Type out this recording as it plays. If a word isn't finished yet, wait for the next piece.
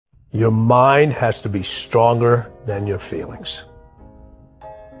Your mind has to be stronger than your feelings.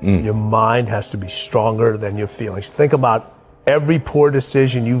 Your mind has to be stronger than your feelings. Think about every poor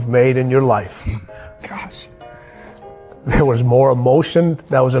decision you've made in your life. Gosh. There was more emotion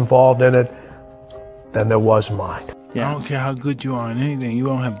that was involved in it than there was mind. Yeah. I don't care how good you are in anything. You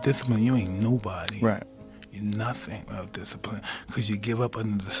don't have discipline, you ain't nobody. Right. You're nothing without discipline. Because you give up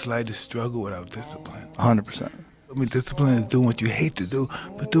under the slightest struggle without discipline. 100%. I mean, discipline is doing what you hate to do,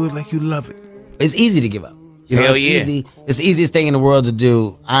 but do it like you love it. It's easy to give up. You know, Hell it's yeah. easy. It's the easiest thing in the world to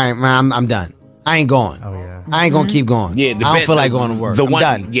do. I'm done. I ain't going. Oh, yeah. I ain't gonna keep going. Yeah, I don't feel like going to work. I'm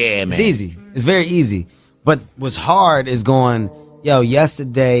done. Yeah, man. It's easy. It's very easy. But what's hard is going, yo,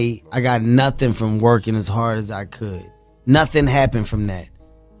 yesterday I got nothing from working as hard as I could. Nothing happened from that.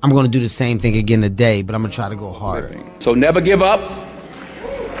 I'm gonna do the same thing again today, but I'm gonna try to go harder. So never give up.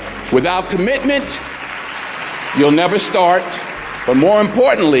 Without commitment, you'll never start. But more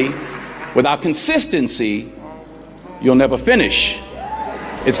importantly, without consistency, you'll never finish.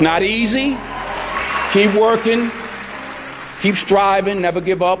 It's not easy. Keep working. Keep striving. Never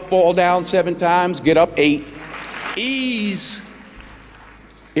give up. Fall down 7 times. Get up 8. Ease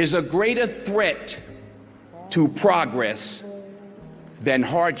is a greater threat to progress than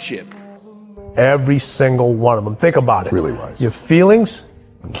hardship. Every single one of them. Think about it. Really wise. Your feelings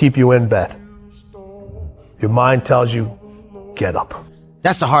keep you in bed. Your mind tells you, get up.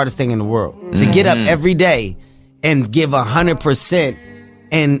 That's the hardest thing in the world. To get up every day and give 100%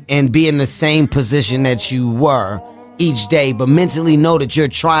 and be in the same position that you were each day, but mentally know that you're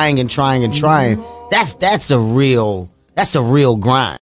trying and trying and trying. That's a real grind.